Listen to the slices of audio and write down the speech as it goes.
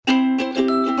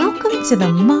Welcome to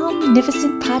the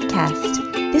Momnificent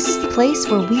Podcast. This is the place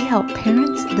where we help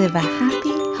parents live a happy,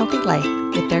 healthy life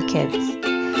with their kids.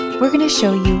 We're going to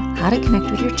show you how to connect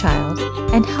with your child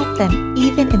and help them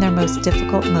even in their most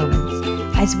difficult moments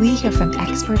as we hear from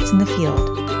experts in the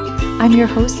field. I'm your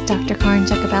host, Dr. Karin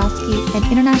Jakubowski, an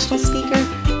international speaker,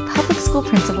 public school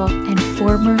principal, and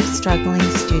former struggling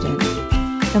student.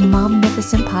 The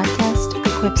Momnificent Podcast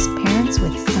equips parents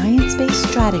with science-based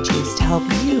strategies to help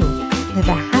you live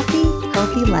a happy,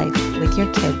 healthy life with your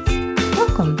kids.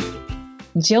 Welcome.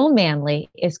 Jill Manley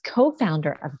is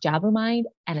co-founder of Jabumind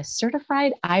and a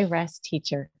certified iRest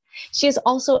teacher. She is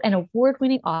also an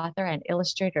award-winning author and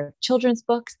illustrator of children's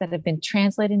books that have been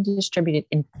translated and distributed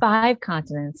in 5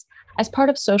 continents as part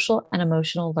of social and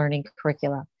emotional learning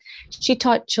curricula. She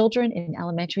taught children in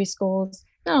elementary schools,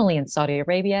 not only in Saudi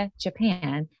Arabia,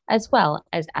 Japan, as well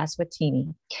as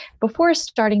Eswatini. Before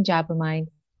starting Jabumind,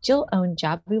 Jill owned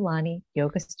Jabulani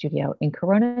Yoga Studio in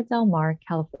Corona del Mar,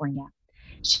 California.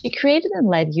 She created and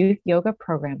led youth yoga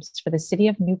programs for the city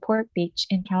of Newport Beach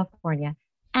in California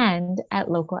and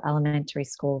at local elementary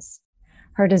schools.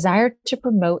 Her desire to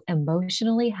promote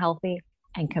emotionally healthy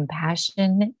and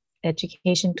compassionate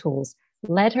education tools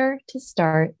led her to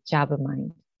start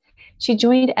Jabumind. She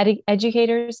joined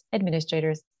educators,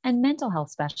 administrators, and mental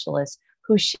health specialists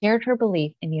who shared her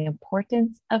belief in the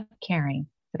importance of caring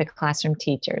for the classroom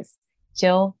teachers.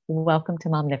 Jill, welcome to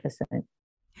Momnificent.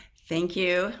 Thank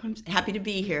you. I'm happy to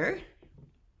be here.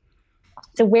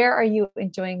 So where are you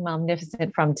enjoying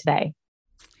Momnificent from today?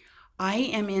 I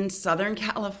am in Southern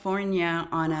California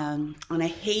on a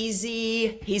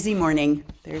hazy morning.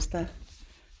 There's the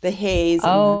haze.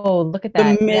 Oh, look at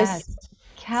that. The mist.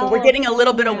 Yes. So we're getting a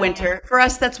little bit of winter. For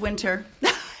us, that's winter.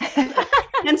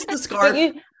 Hence the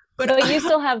scarf. But you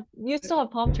still have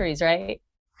palm trees, right?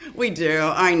 We do.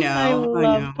 I know. I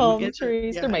love palm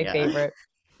trees. They're my favorite.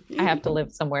 I have to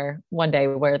live somewhere one day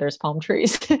where there's palm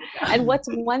trees. And what's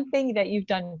one thing that you've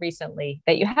done recently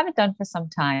that you haven't done for some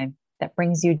time that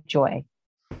brings you joy?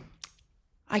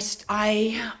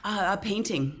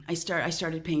 Painting. I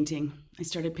started painting.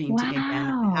 Wow.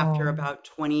 Again after about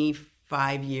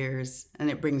 25 years, and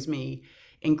it brings me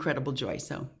incredible joy.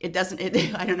 So I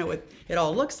don't know what it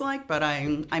all looks like, but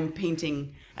I'm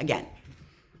painting again.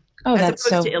 Oh, that's so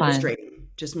fun. As opposed to illustrating,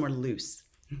 just more loose.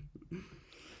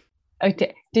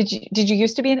 Okay. Did you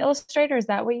used to be an illustrator? Is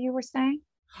that what you were saying?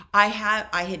 I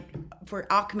had for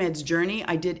Ahmed's Journey,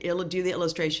 I did do the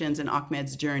illustrations in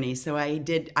Ahmed's Journey. So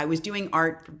I was doing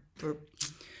art for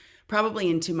probably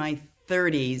into my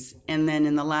 30s. And then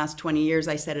in the last 20 years,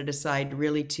 I set it aside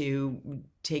really to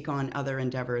take on other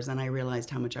endeavors. And I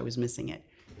realized how much I was missing it.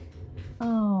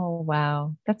 Oh,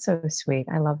 wow. That's so sweet.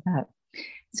 I love that.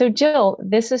 So Jill,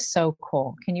 this is so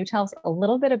cool. Can you tell us a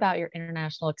little bit about your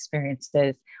international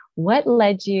experiences? What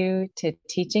led you to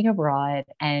teaching abroad,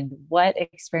 and what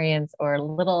experience or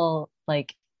little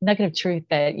nugget of truth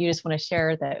that you just want to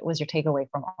share that was your takeaway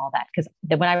from all that? Because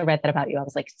when I read that about you, I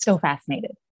was so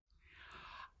fascinated.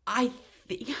 I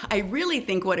really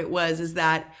think what it was is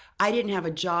that I didn't have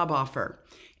a job offer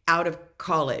out of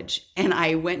college, and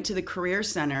I went to the Career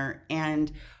Center,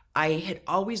 and I had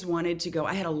always wanted to go.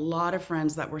 I had a lot of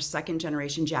friends that were second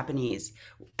generation Japanese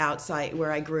outside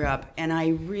where I grew up, and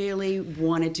I really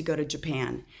wanted to go to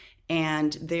Japan.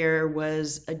 And there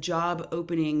was a job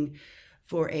opening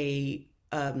for a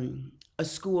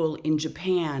school in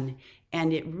Japan,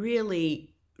 and it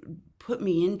really put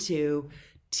me into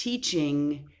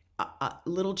teaching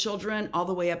little children all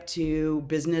the way up to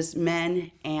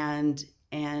businessmen and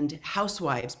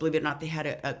housewives. Believe it or not, they had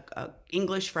a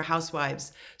English for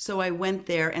housewives. So I went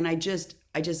there, and I just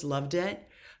loved it.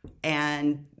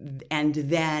 And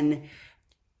then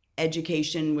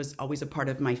education was always a part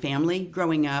of my family.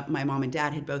 Growing up, my mom and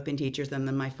dad had both been teachers, and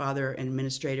then my father an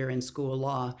administrator in school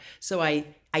law. So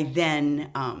I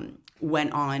then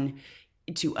went on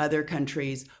to other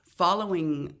countries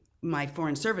following my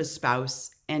foreign service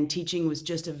spouse, and teaching was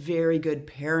just a very good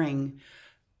pairing,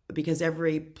 because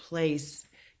every place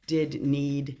did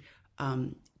need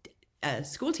a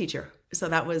school teacher. So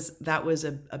that was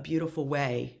a beautiful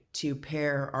way to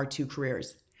pair our 2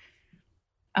 careers.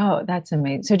 Oh, that's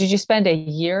amazing. So did you spend a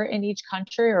year in each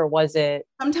country, or was it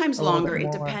sometimes longer?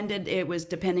 It depended. It was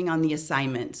depending on the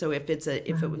assignment. So if it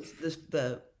was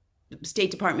the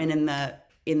State Department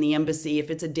in the embassy, if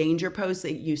it's a danger post,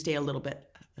 you stay a little bit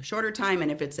a shorter time,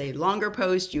 and if it's a longer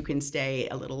post, you can stay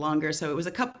a little longer. So it was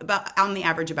about on the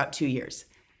average about 2 years,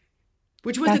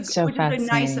 which was a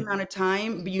nice amount of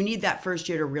time. But you need that first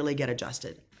year to really get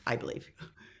adjusted, I believe.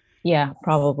 Yeah,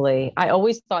 probably. I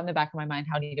always thought in the back of my mind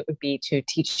how neat it would be to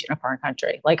teach in a foreign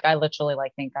country. Like I literally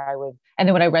like think I would. And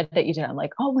then when I read that you did, I'm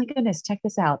like, oh my goodness, check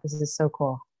this out. This is so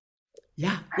cool.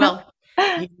 Yeah. Well,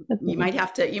 you That's you might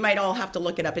have to you might all have to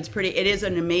look it up. It's pretty it is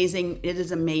an amazing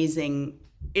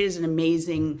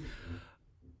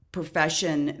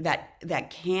profession that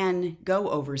can go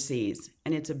overseas,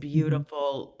 and it's a Mhm.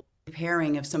 beautiful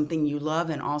pairing of something you love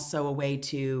and also a way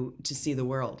to see the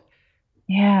world.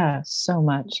 Yeah, so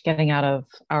much getting out of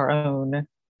our own,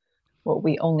 what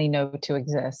we only know to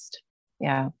exist.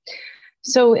 Yeah.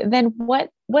 So then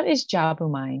what is Jabu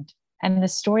Mind and the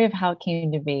story of how it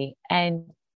came to be?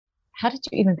 And how did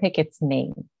you even pick its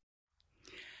name?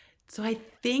 So I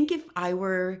think if I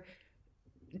were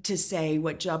to say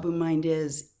what Jabu Mind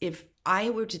is, if I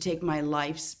were to take my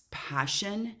life's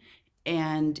passion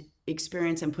and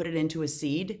experience and put it into a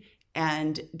seed,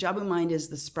 and Jabu Mind is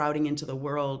the sprouting into the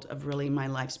world of really my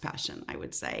life's passion, I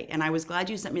would say. And I was glad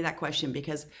you sent me that question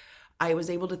because I was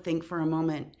able to think for a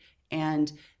moment.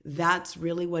 And that's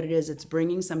really what it is. It's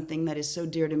bringing something that is so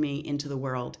dear to me into the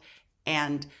world.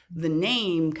 And the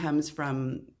name comes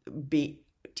from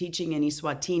teaching in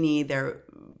Eswatini, their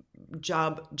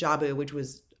Jabu, which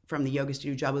was from the yoga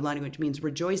studio Jabulani, which means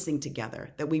rejoicing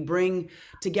together. That we bring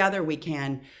together, we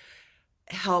can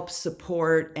help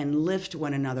support and lift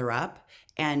one another up.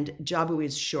 And Jabu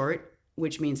is short,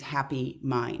 which means happy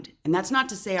mind. And that's not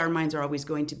to say our minds are always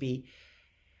going to be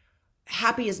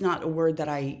happy. Is not a word that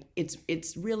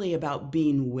it's really about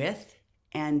being with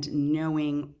and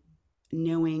knowing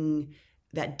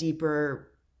that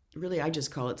deeper, really I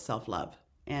just call it self-love.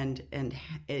 And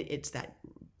it's that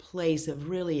place of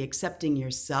really accepting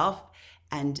yourself,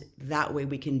 and that way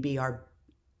we can be our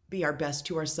best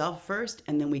to ourselves first,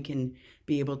 and then we can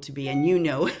be able to be,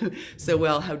 and so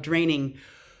well how draining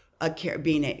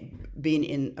being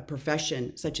in a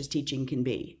profession such as teaching can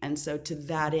be. And so to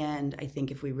that end, I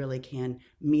think if we really can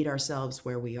meet ourselves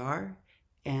where we are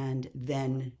and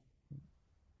then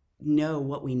know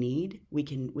what we need, we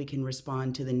can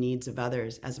respond to the needs of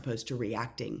others as opposed to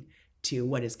reacting to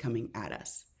what is coming at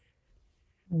us.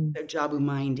 Mm. So Jabu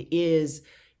Mind is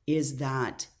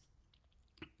that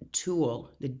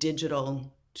tool, the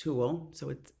digital tool. So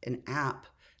it's an app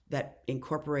that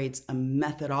incorporates a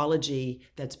methodology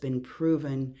that's been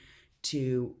proven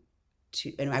to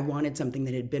and I wanted something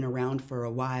that had been around for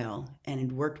a while and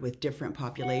had worked with different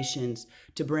populations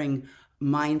to bring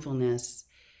mindfulness.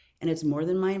 And it's more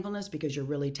than mindfulness because you're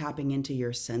really tapping into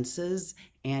your senses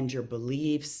and your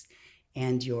beliefs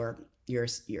and your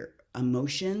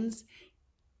emotions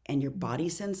and your body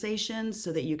sensations,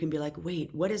 so that you can be like,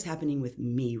 wait, what is happening with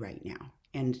me right now?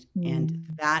 And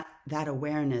Mm. that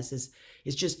awareness is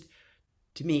just,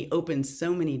 to me, opens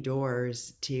so many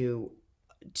doors to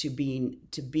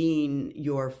being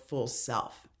your full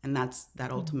self. And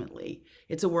that ultimately,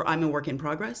 I'm a work in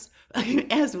progress,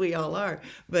 as we all are.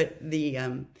 But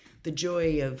the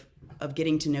joy of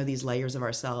getting to know these layers of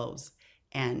ourselves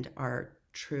and our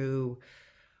true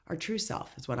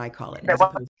self is what I call it, as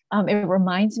opposed. It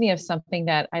reminds me of something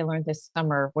that I learned this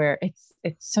summer where it's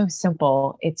so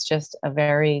simple. It's just a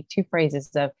very two phrases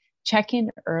of check in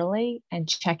early and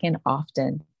check in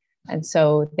often. And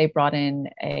so they brought in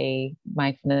a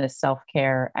mindfulness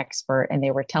self-care expert and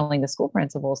they were telling the school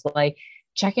principals like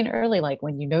check in early, like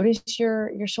when you notice your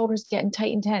shoulders getting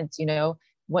tight and tense,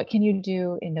 what can you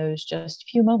do in those just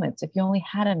few moments? If you only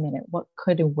had a minute, what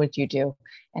could and would you do?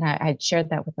 And I'd shared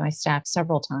that with my staff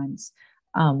several times.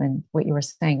 And what you were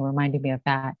saying reminded me of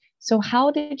that. So,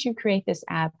 how did you create this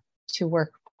app to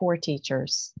work for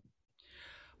teachers?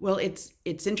 Well, it's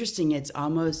interesting. It's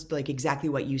almost like exactly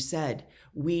what you said.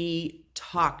 We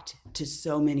talked to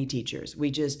so many teachers.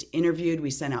 We just interviewed,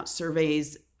 we sent out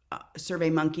surveys, Survey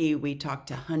Monkey. We talked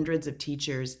to hundreds of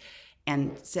teachers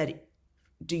and said,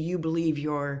 "Do you believe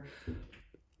your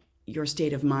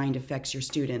state of mind affects your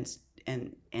students?"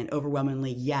 And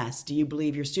overwhelmingly, yes. Do you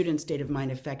believe your student's state of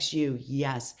mind affects you?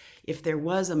 Yes. If there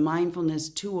was a mindfulness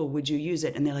tool, would you use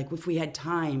it? And they're like, if we had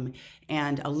time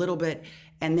and a little bit.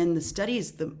 And then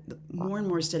the more and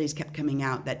more studies kept coming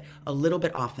out that a little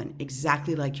bit often,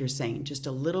 exactly like you're saying, just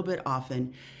a little bit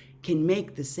often can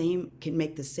make the same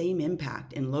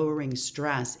impact in lowering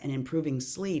stress and improving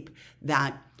sleep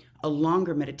that a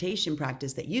longer meditation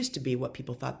practice that used to be what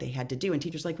people thought they had to do. And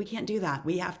teachers like, we can't do that.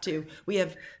 We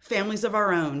have families of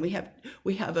our own. We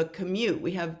have a commute.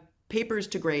 We have papers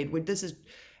to grade. This is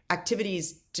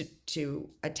activities to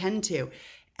attend to.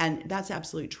 And that's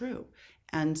absolutely true.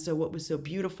 And so what was so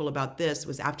beautiful about this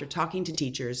was, after talking to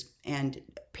teachers and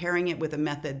pairing it with a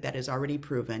method that is already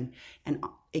proven, and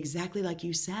exactly like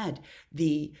you said,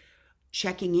 the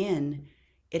checking in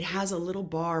it has a little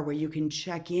bar where you can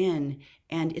check in,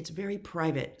 and it's very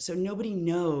private. So nobody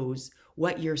knows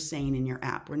what you're saying in your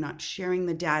app. We're not sharing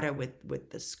the data with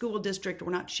the school district.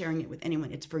 We're not sharing it with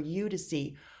anyone. It's for you to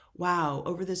see, wow,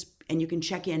 over this, and you can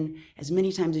check in as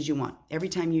many times as you want. Every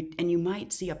time you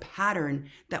might see a pattern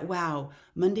that, wow,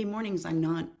 Monday mornings I'm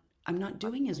not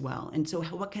doing as well. And so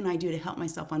what can I do to help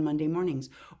myself on Monday mornings?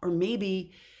 Or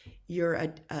maybe you're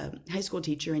a high school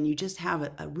teacher and you just have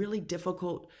a really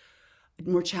difficult,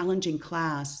 more challenging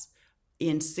class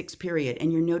in sixth period,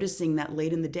 and you're noticing that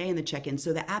late in the day in the check-in.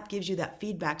 So the app gives you that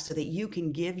feedback so that you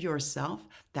can give yourself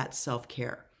that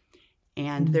self-care.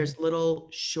 And there's little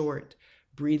short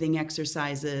breathing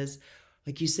exercises,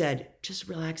 like you said, just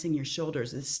relaxing your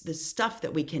shoulders. This stuff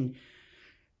that we can,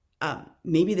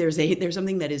 maybe there's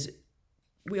something that is,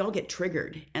 we all get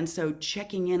triggered. And so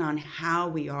checking in on how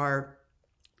we are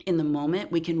in the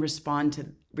moment, we can respond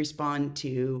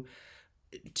to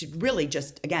really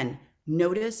just, again,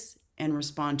 notice and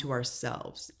respond to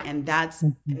ourselves. And that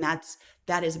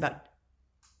is about,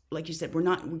 like you said,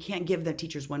 we can't give the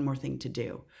teachers one more thing to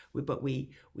do, but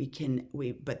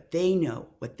they know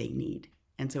what they need.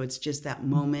 And so it's just that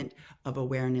moment of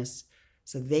awareness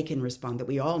so they can respond, that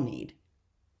we all need.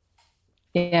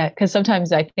 Yeah, because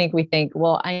sometimes I think we think,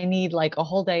 well, I need like a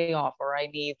whole day off, or I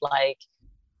need like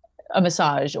a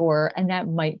massage, and that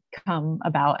might come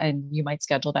about and you might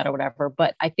schedule that or whatever.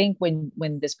 But I think when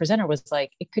this presenter was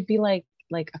like, it could be like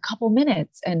a couple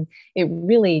minutes, and it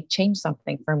really changed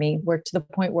something for me, where to the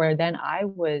point where then I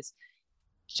was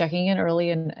checking in early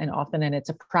and often, and it's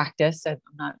a practice, and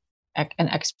I'm not an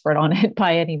expert on it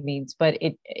by any means, but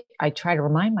I try to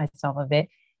remind myself of it.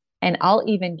 And I'll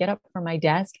even get up from my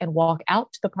desk and walk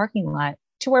out to the parking lot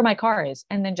to where my car is,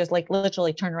 and then just like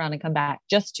literally turn around and come back,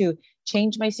 just to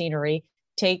change my scenery,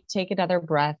 take another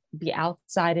breath, be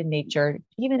outside in nature,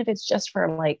 even if it's just for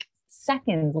like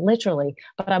seconds, literally.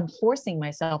 But I'm forcing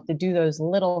myself to do those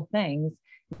little things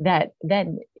that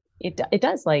then it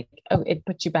does, like, it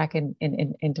puts you back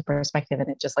into perspective, and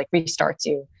it just like restarts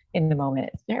you in the moment.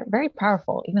 It's very, very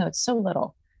powerful, even though it's so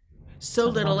little. So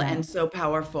little and so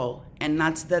powerful. And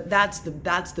that's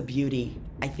the beauty,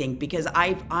 I think, because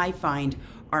I find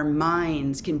our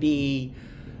minds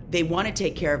they want to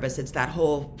take care of us. It's that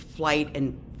whole flight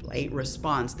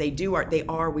response.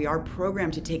 We are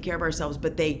programmed to take care of ourselves,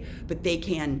 but they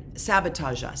can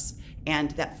sabotage us.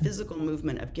 And that physical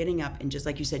movement of getting up and, just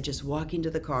like you said, just walking to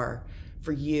the car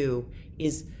for you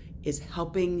is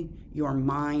helping your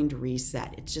mind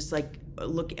reset. It's just like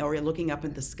looking up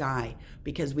at the sky,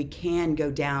 because we can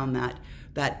go down that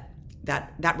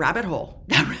rabbit hole.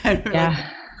 Yeah.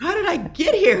 How did I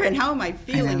get here, and how am I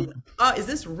feeling? Is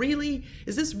this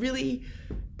really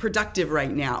productive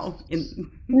right now?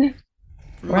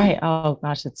 Right. Oh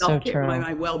gosh, it's so true.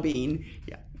 My well-being.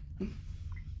 Yeah.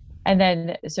 And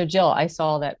then, so Jill, I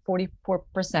saw that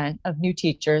 44% of new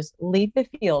teachers leave the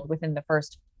field within the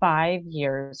first 5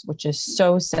 years, which is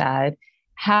so sad.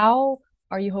 How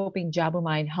are you hoping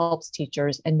Jabomind helps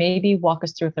teachers? And maybe walk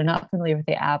us through, if they're not familiar with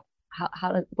the app,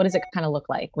 what does it kind of look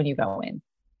like when you go in?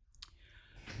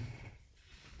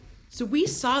 So we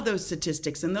saw those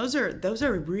statistics, and those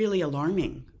are really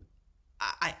alarming.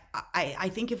 I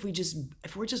think if we're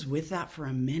just with that for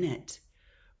a minute,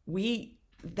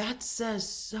 that says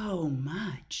so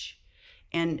much,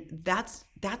 and that's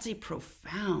a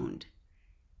profound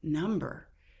number.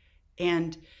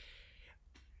 And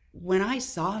when I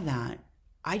saw that,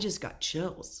 I just got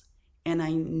chills. And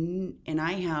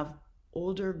I have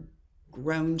older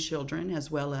grown children as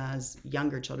well as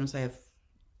younger children. So I have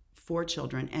 4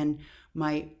 children, and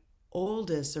my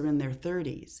oldest are in their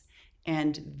 30s,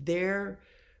 and their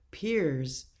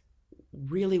peers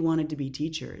really wanted to be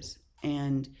teachers,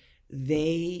 and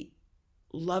they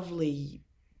lovely,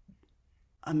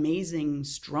 amazing,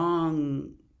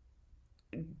 strong,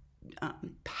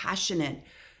 passionate,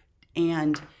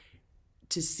 and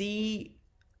to see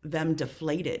them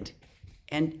deflated,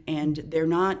 and they're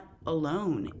not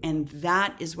alone. And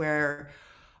that is where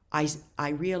I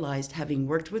realized, having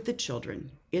worked with the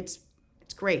children, it's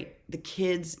great. The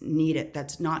kids need it.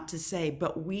 That's not to say,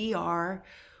 but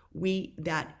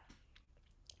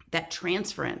that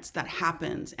transference that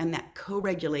happens, and that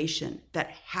co-regulation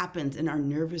that happens in our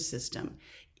nervous system,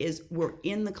 is we're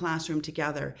in the classroom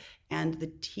together, and the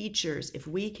teachers, if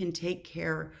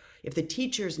the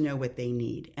teachers know what they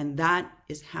need. And that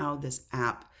is how this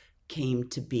app came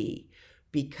to be,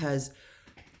 because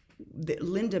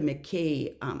Linda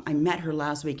McKay, I met her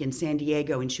last week in San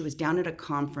Diego, and she was down at a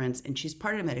conference, and she's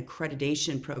part of an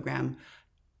accreditation program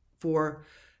for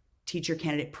teacher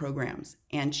candidate programs.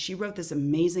 And she wrote this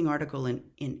amazing article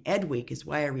in Ed Week, is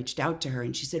why I reached out to her.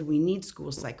 And she said, we need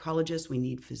school psychologists, we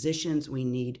need physicians, we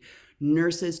need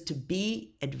nurses to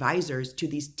be advisors to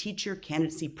these teacher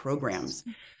candidacy programs,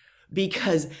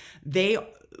 because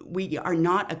we are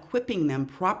not equipping them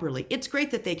properly. It's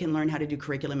great that they can learn how to do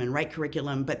curriculum and write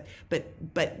curriculum, but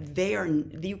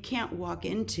you can't walk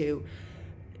into,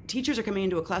 teachers are coming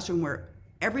into a classroom where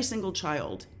every single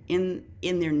child in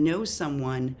there knows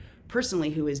someone personally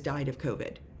who has died of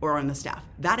COVID or on the staff.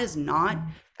 That is not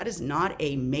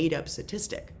a made up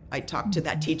statistic. I talked to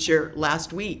that teacher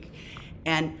last week,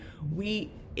 and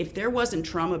if there wasn't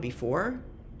trauma before,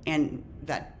 and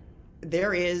that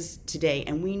there is today,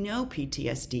 and we know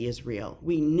PTSD is real,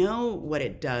 we know what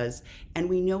it does, and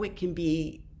we know it can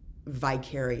be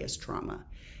vicarious trauma.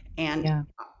 And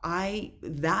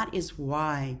that is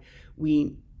really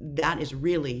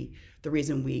the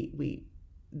reason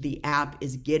the app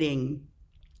is getting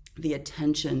the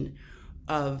attention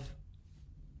of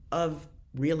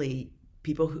really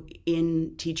people who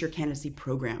in teacher candidacy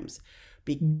programs,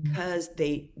 because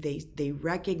they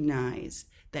recognize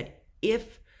that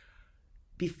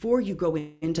before you go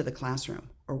into the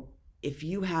classroom, or if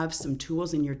you have some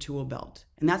tools in your tool belt,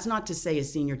 and that's not to say a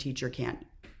senior teacher can't,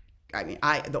 I mean,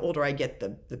 the older I get,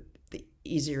 the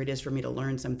easier it is for me to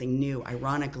learn something new,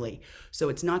 ironically. So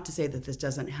it's not to say that this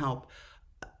doesn't help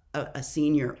a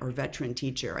senior or veteran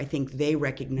teacher. I think they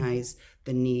recognize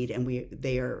the need, and they've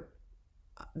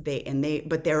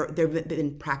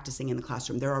been practicing in the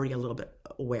classroom. They're already a little bit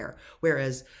aware.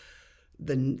 Whereas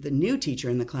the new teacher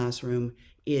in the classroom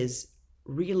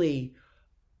really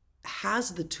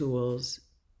has the tools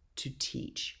to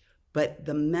teach, but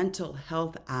the mental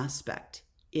health aspect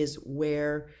is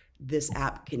where this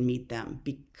app can meet them,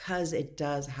 because it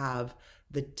does have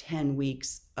the 10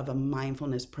 weeks of a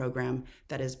mindfulness program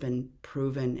that has been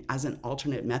proven as an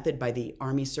alternate method by the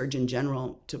Army Surgeon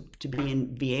General to be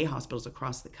in VA hospitals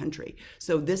across the country.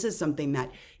 So this is something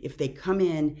that if they come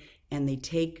in and they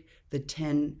take the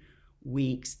 10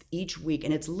 weeks each week,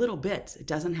 and it's little bits, it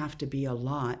doesn't have to be a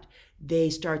lot,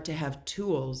 they start to have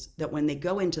tools that when they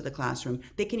go into the classroom,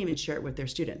 they can even share it with their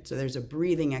students. So there's a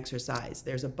breathing exercise,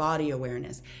 there's a body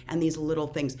awareness, and these little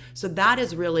things. So that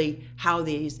is really how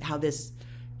this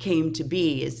came to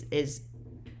be, is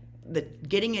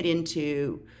getting it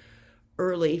into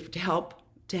early to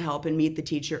help and meet the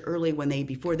teacher early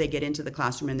before they get into the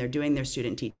classroom and they're doing their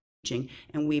student teaching.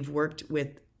 And we've worked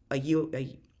with a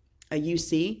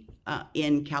UC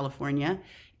in California,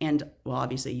 and well,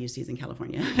 obviously UC is in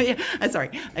California.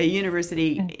 A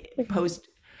university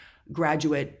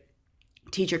postgraduate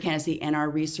teacher candidacy, and our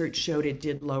research showed it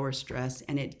did lower stress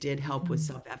and it did help with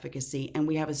self-efficacy. And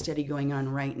we have a study going on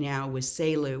right now with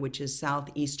SALU, which is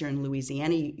Southeastern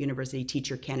Louisiana University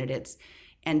teacher candidates,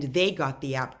 and they got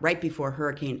the app right before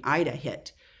Hurricane Ida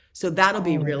hit. So that'll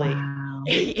be really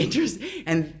interesting.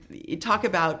 And you talk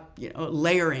about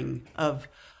layering of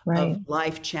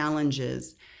life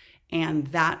challenges. And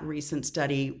that recent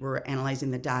study, we're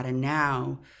analyzing the data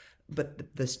now,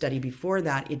 but the study before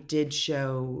that, it did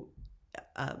show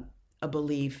a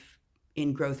belief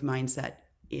in growth mindset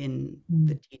in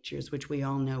the teachers, which we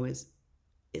all know is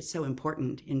so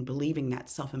important in believing that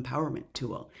self-empowerment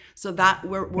tool. So that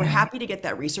we're happy to get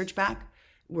that research back.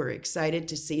 We're excited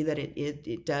to see that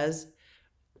it does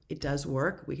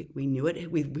work. We knew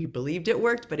it. We believed it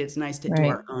worked, but it's nice to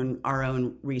do our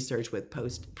own research with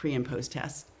pre and post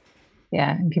tests.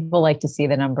 Yeah, and people like to see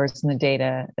the numbers and the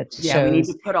data that shows. We need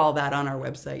to put all that on our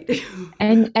website.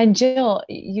 And Jill,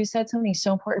 you said something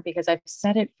so important, because I've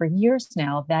said it for years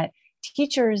now, that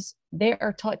teachers, they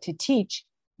are taught to teach,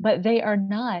 but they are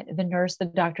not the nurse, the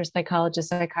doctor, psychologist,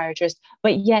 psychiatrist.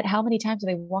 But yet, how many times are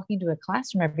they walking into a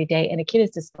classroom every day and a kid is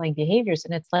displaying behaviors?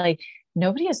 And it's like,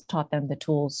 nobody has taught them the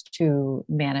tools to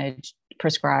manage,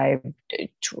 prescribe,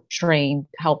 train,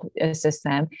 help assist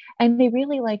them. And they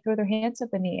really throw their hands up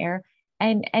in the air.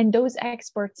 And those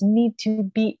experts need to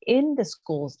be in the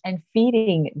schools and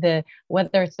feeding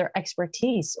whether it's their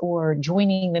expertise or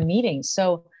joining the meetings.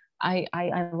 So I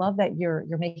love that you're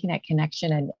making that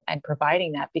connection and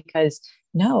providing that, because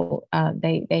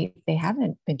they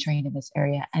haven't been trained in this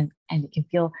area, and it can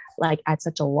feel like at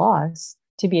such a loss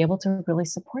to be able to really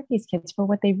support these kids for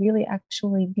what they really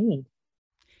actually need.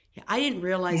 Yeah, I didn't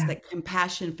realize that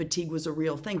compassion fatigue was a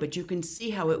real thing, but you can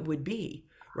see how it would be.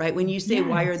 Right? When you say,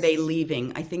 why are they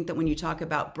leaving? I think that when you talk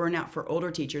about burnout for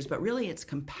older teachers, but really it's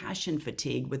compassion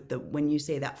fatigue when you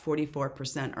say that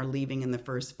 44% are leaving in the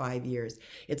first 5 years.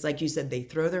 It's like you said, they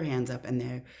throw their hands up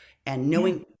and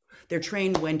knowing they're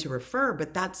trained when to refer,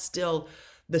 but that's still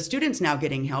the students now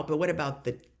getting help. But what about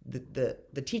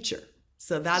the teacher?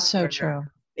 So that's So where true.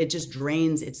 it just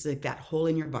drains. It's like that hole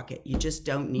in your bucket. You just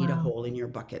don't need a Wow. hole in your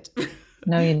bucket.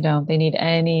 No, you don't. They need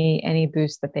any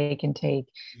boost that they can take.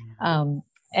 Yeah. Um,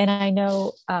 and I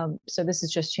know, so this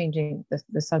is just changing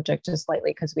the subject just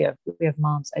slightly because we have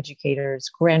moms, educators,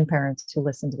 grandparents who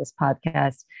listen to this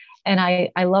podcast. And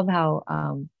I love how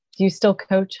do you still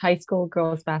coach high school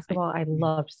girls basketball? I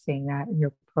loved seeing that in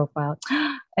your profile.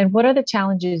 And what are the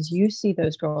challenges you see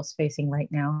those girls facing right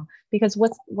now? Because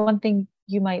what's one thing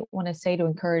you might want to say to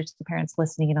encourage the parents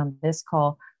listening in on this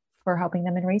call for helping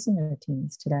them in raising their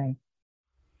teens today?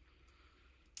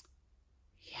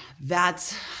 Yeah,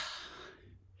 that's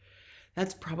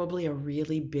probably a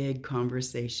really big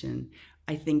conversation.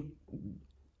 I think,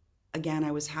 again,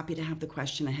 I was happy to have the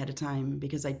question ahead of time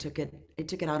because I took it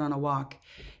out on a walk.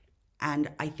 And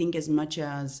I think as much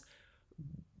as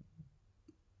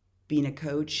being a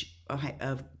coach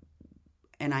of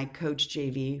and I coach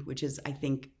JV, which is I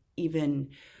think even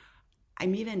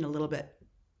I'm even a little bit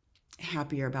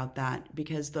happier about that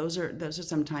because those are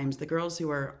sometimes the girls who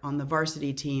are on the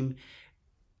varsity team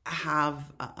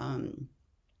have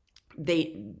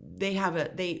they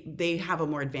have a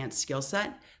more advanced skill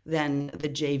set than the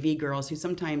JV girls who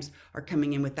sometimes are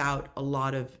coming in without a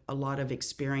lot of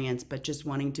experience but just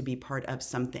wanting to be part of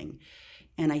something.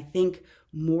 And I think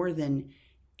more than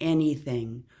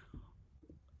anything,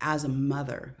 as a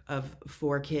mother of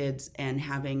four kids and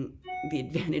having the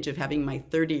advantage of having my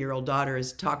 30-year-old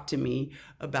daughters talk to me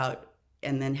about,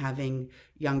 and then having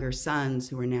younger sons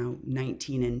who are now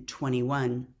 19 and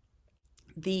 21,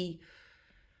 the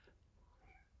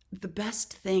the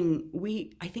best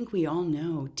thing, I think we all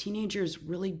know teenagers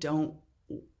really don't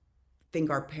think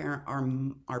our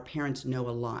parents know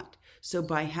a lot. So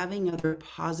by having other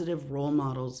positive role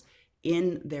models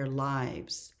in their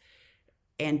lives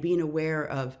and being aware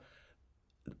of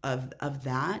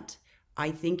that,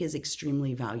 I think is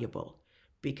extremely valuable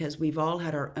because we've all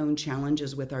had our own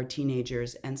challenges with our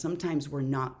teenagers, and sometimes we're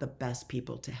not the best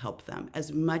people to help them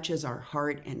as much as our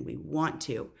heart and we want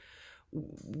to.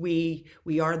 We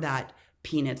are that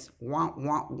peanuts want.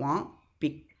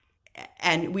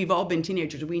 And we've all been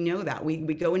teenagers. We know that. We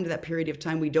go into that period of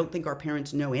time. We don't think our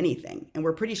parents know anything. And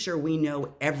we're pretty sure we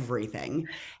know everything.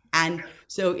 And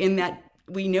so in that,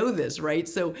 we know this, right?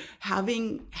 So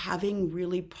having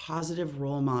really positive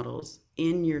role models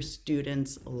in your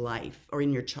student's life or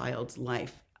in your child's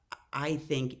life, I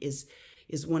think is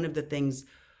one of the things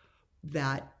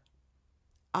that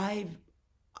I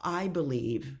I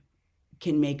believe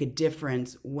can make a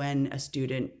difference when a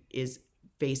student is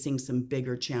facing some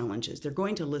bigger challenges. They're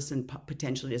going to listen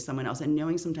potentially to someone else, and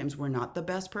knowing sometimes we're not the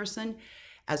best person,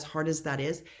 as hard as that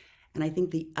is. And I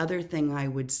think the other thing I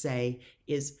would say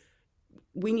is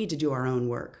we need to do our own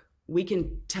work. We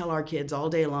can tell our kids all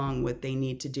day long what they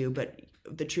need to do, but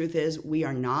the truth is we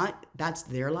are not. That's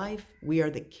their life. We are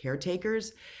the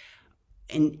caretakers,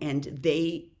 and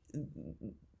they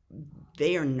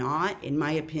are not, in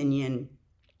my opinion,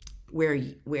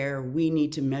 where we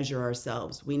need to measure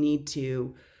ourselves. We need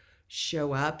to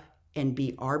show up and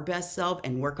be our best self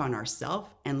and work on ourselves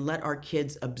and let our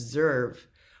kids observe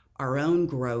our own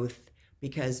growth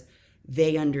because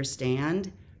they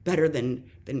understand better than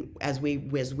as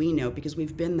we know, because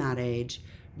we've been that age,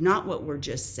 not what we're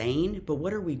just saying, but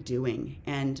what are we doing?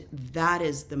 And that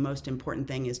is the most important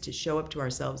thing, is to show up to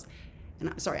ourselves.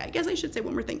 And sorry, I guess I should say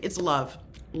one more thing. It's love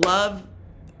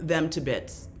them to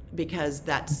bits, because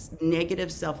that's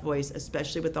negative self-voice,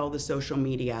 especially with all the social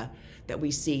media that we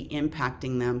see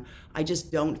impacting them. I just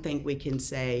don't think we can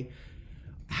say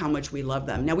how much we love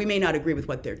them. Now, we may not agree with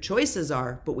what their choices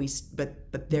are,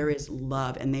 but there is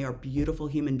love, and they are beautiful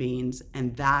human beings,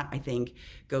 and that, I think,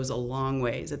 goes a long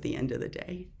ways at the end of the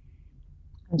day.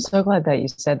 I'm so glad that you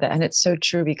said that. And it's so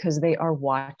true because they are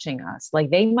watching us. Like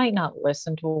they might not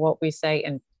listen to what we say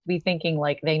and be thinking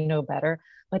like they know better,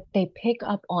 but they pick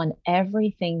up on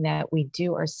everything that we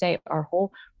do or say, our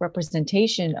whole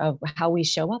representation of how we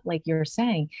show up, like you're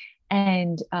saying.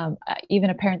 And even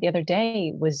a parent the other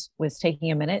day was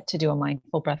taking a minute to do a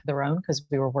mindful breath of their own because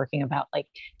we were working about like,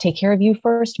 take care of you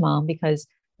first, mom, because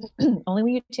only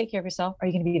when you take care of yourself are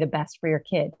you going to be the best for your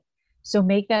kid. So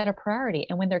make that a priority.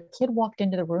 And when their kid walked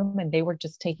into the room and they were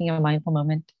just taking a mindful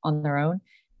moment on their own,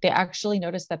 they actually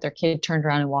noticed that their kid turned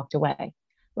around and walked away.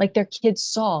 Like their kids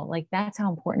saw, like that's how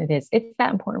important it is. It's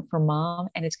that important for mom,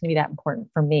 and it's going to be that important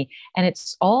for me. And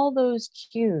it's all those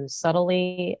cues,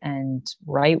 subtly and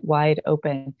right wide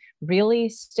open, really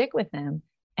stick with them.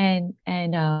 And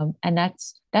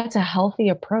that's a healthy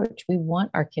approach. We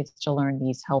want our kids to learn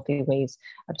these healthy ways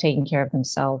of taking care of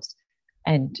themselves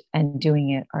and doing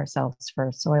it ourselves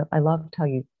first. So I loved how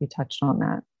you touched on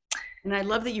that. And I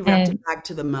love that you wrapped it And back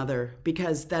to the mother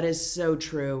because that is so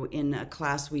true. In a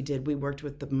class we did, we worked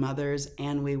with the mothers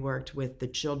and we worked with the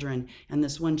children. And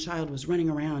this one child was running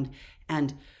around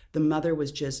and the mother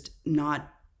was just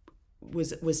not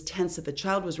was tense that the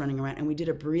child was running around, and we did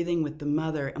a breathing with the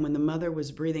mother, and when the mother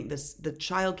was breathing, the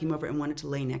child came over and wanted to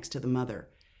lay next to the mother.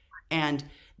 And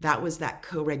that was that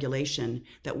co-regulation,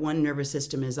 that one nervous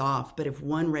system is off, but if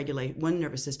one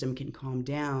nervous system can calm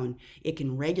down, it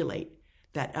can regulate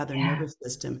that other yeah, nervous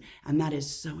system. And that is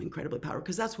so incredibly powerful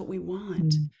because that's what we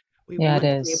want. mm, We yeah, it want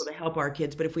to be able is. to help our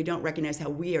kids, but if we don't recognize how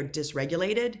we are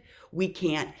dysregulated, we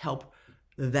can't help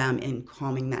them in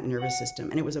calming that nervous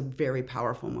system. And it was a very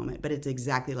powerful moment, but it's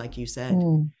exactly like you said.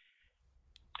 Mm.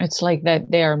 It's like that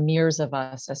they are mirrors of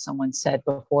us, as someone said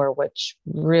before, which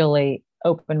really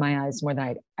opened my eyes more than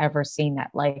I'd ever seen that.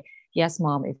 Like, yes,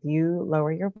 mom, if you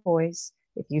lower your voice,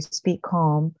 if you speak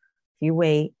calm, if you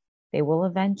wait, they will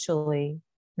eventually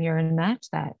mirror and match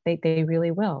that. They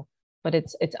really will. But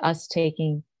it's us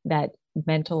taking that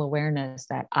mental awareness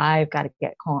that I've got to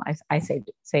get calm. I say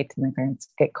to my parents,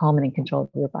 get calm and in control of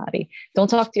your body. Don't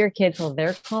talk to your kids till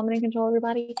they're calm and in control of your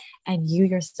body, and you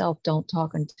yourself don't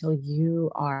talk until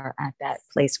you are at that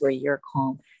place where you're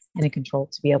calm and in control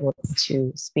to be able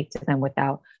to speak to them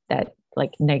without that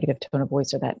like negative tone of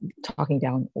voice or that talking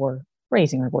down or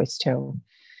raising our voice too.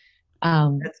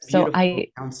 That's So beautiful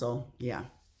counsel. Yeah.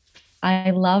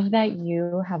 I love that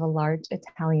you have a large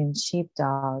Italian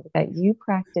sheepdog that you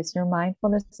practice your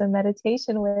mindfulness and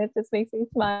meditation with. This makes me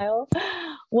smile.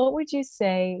 What would you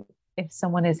say if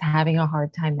someone is having a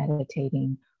hard time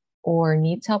meditating or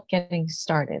needs help getting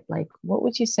started? Like, what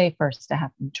would you say first to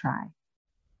have them try?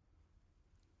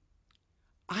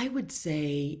 I would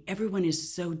say everyone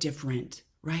is so different,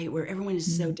 right? Where everyone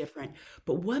is so Mm, different.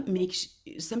 But what makes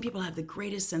some people have the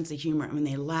greatest sense of humor when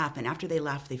they laugh, and after they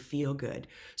laugh, they feel good.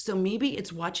 So maybe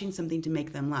it's watching something to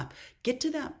make them laugh. Get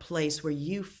to that place where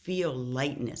you feel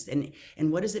lightness, and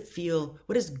what does it feel?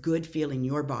 What does good feel in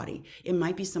your body? It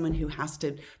might be someone who has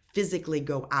to physically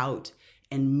go out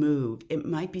and move. It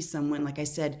might be someone, like I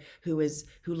said, who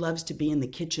loves to be in the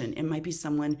kitchen. It might be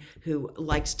someone who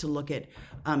likes to look at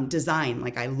design.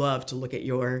 Like I love to look at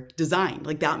your design.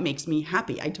 Like that makes me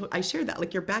happy. I share that.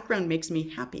 Like your background makes me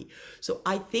happy. So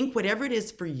I think whatever it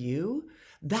is for you,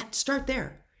 that start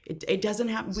there. It doesn't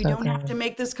have. We so don't have to good.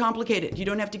 make this complicated. You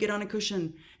don't have to get on a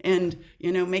cushion and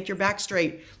make your back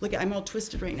straight. Look, I'm all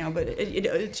twisted right now, but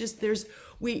it's just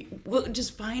we will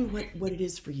just find what it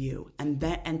is for you,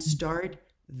 and start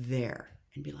there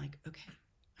and be like, okay,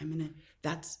 I'm gonna.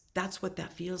 That's what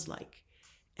that feels like,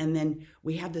 and then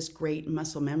we have this great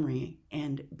muscle memory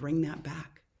and bring that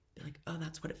back. Be like, oh,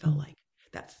 that's what it felt Mm, like.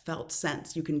 That felt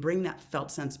sense. You can bring that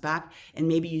felt sense back, and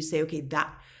maybe you say, okay,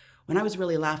 that when I was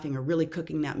really laughing or really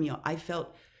cooking that meal, I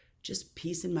felt just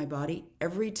peace in my body.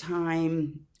 Every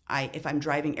time if I'm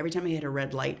driving, every time I hit a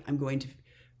red light, I'm going to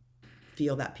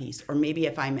feel that peace. Or maybe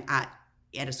if I'm at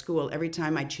a school, every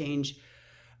time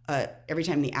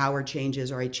the hour changes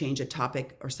or I change a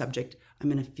topic or subject, I'm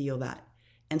going to feel that.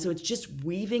 And so it's just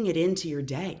weaving it into your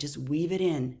day. Just weave it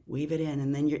in,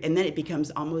 and then it becomes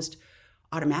almost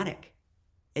automatic,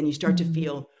 and you start to mm.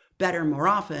 feel better more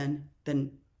often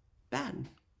than bad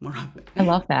more often. I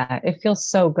love that. It feels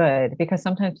so good because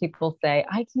sometimes people say,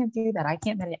 I can't do that. I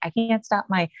can't meditate. I can't stop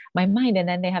my mind. And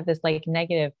then they have this like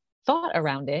negative thought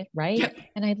around it, right? Yep.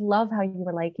 And I love how you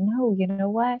were like, no, you know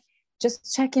what?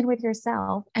 Just check in with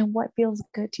yourself and what feels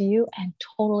good to you and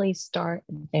totally start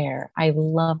there. I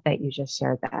love that you just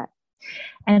shared that.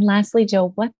 And lastly,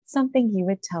 Jill, what's something you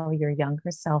would tell your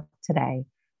younger self today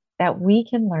that we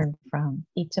can learn from,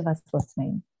 each of us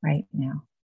listening right now?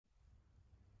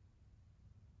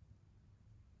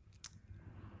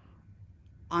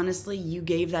 Honestly, you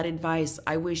gave that advice.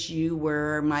 I wish you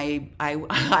were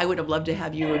I would have loved to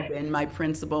have you have been my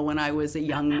principal when I was a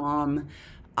young mom.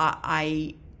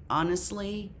 I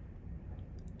honestly,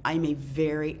 I'm a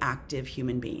very active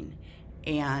human being.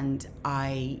 And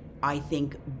I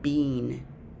think being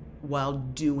while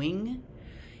doing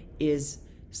is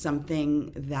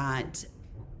something that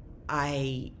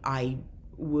I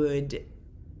would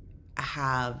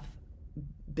have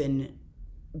been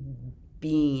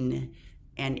being,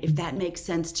 and if that makes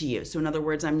sense to you. So in other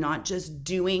words, I'm not just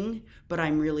doing, but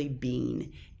I'm really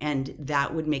being, and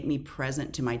that would make me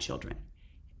present to my children.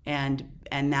 And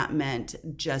that meant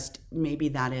just maybe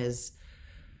that is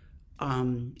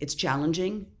it's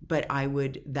challenging, but I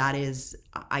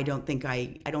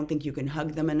don't think you can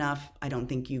hug them enough. I don't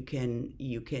think you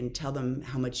can tell them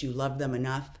how much you love them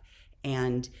enough.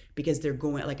 And because they're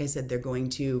going, like I said, they're going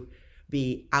to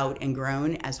be out and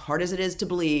grown, as hard as it is to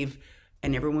believe.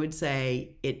 And everyone would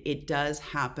say it does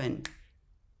happen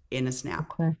in a snap.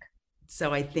 Quick.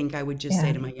 So I think I would just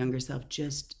say to my younger self,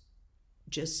 just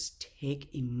take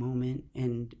a moment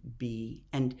and be.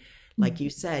 And like you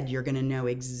said, you're going to know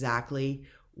exactly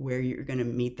where you're going to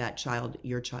meet that child,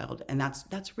 your child. And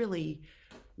that's really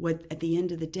what, at the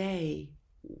end of the day,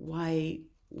 what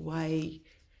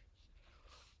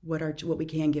we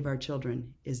can give our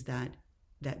children is that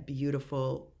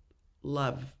beautiful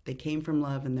love. They came from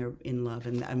love and they're in love,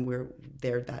 and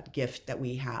they're that gift that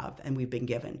we have and we've been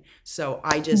given. So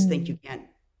I just think you can't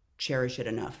cherish it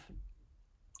enough.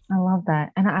 I love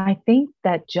that. And I think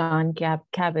that Jon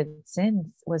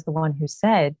Kabat-Zinn was the one who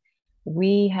said,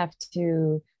 we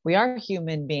are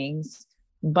human beings,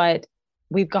 but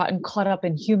we've gotten caught up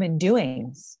in human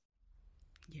doings.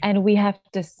 Yeah. And we have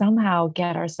to somehow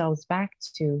get ourselves back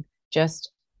to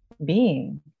just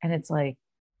being. And it's like,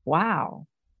 wow,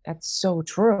 that's so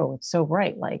true. It's so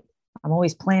right. Like, I'm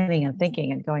always planning and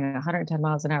thinking and going 110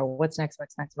 miles an hour. What's next?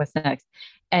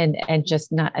 And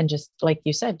just like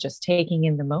you said, just taking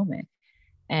in the moment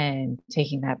and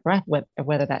taking that breath,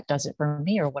 whether that does it for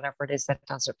me or whatever it is that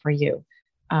does it for you.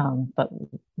 But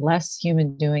less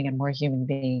human doing and more human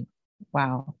being.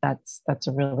 Wow. That's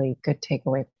a really good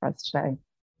takeaway for us today.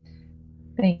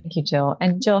 Thank you, Jill.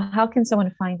 And Jill, how can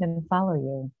someone find and follow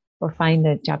you or find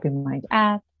the Job Your Mind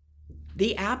app?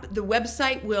 The app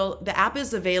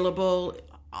is available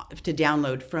to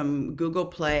download from Google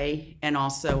Play and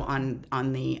also on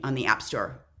the App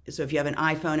Store. So if you have an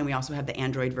iPhone, and we also have the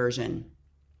Android version.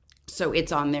 So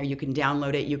it's on there. You can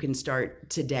download it. You can start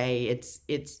today.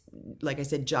 It's like I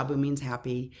said, Jabu means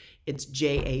happy. It's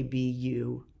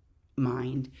JABU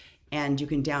mind, and you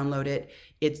can download it.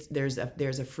 There's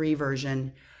a free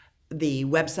version. The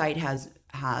website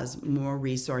has more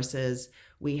resources.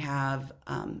 We have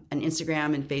an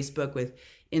Instagram and Facebook with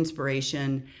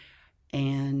inspiration,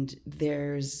 and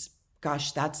those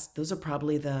are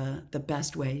probably the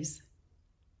best ways.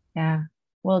 Yeah.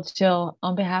 Well, Jill,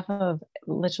 on behalf of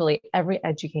literally every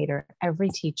educator, every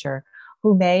teacher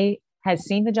who has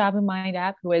seen the Job in Mind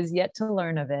app, who has yet to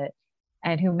learn of it,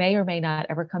 and who may or may not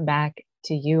ever come back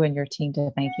to you and your team to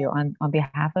thank you, on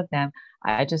behalf of them,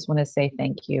 I just want to say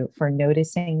thank you for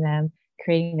noticing them,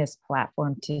 creating this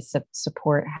platform to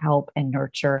support, help, and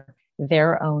nurture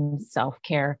their own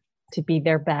self-care to be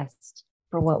their best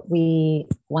for what we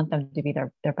want them to be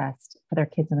their best for their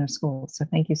kids in their schools. So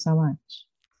thank you so much.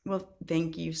 Well,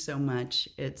 thank you so much.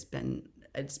 It's been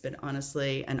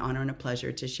honestly an honor and a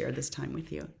pleasure to share this time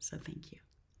with you. So thank you.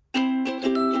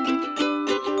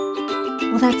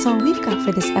 Well, that's all we've got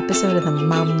for this episode of the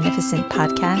Momnificent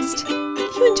Podcast.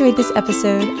 If you enjoyed this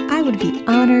episode, I would be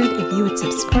honored if you would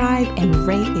subscribe and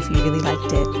rate if you really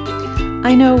liked it.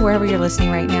 I know wherever you're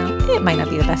listening right now, it might not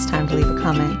be the best time to leave a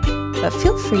comment, but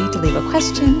feel free to leave a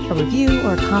question, a review,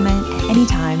 or a comment at any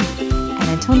time. And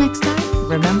until next time,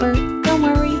 remember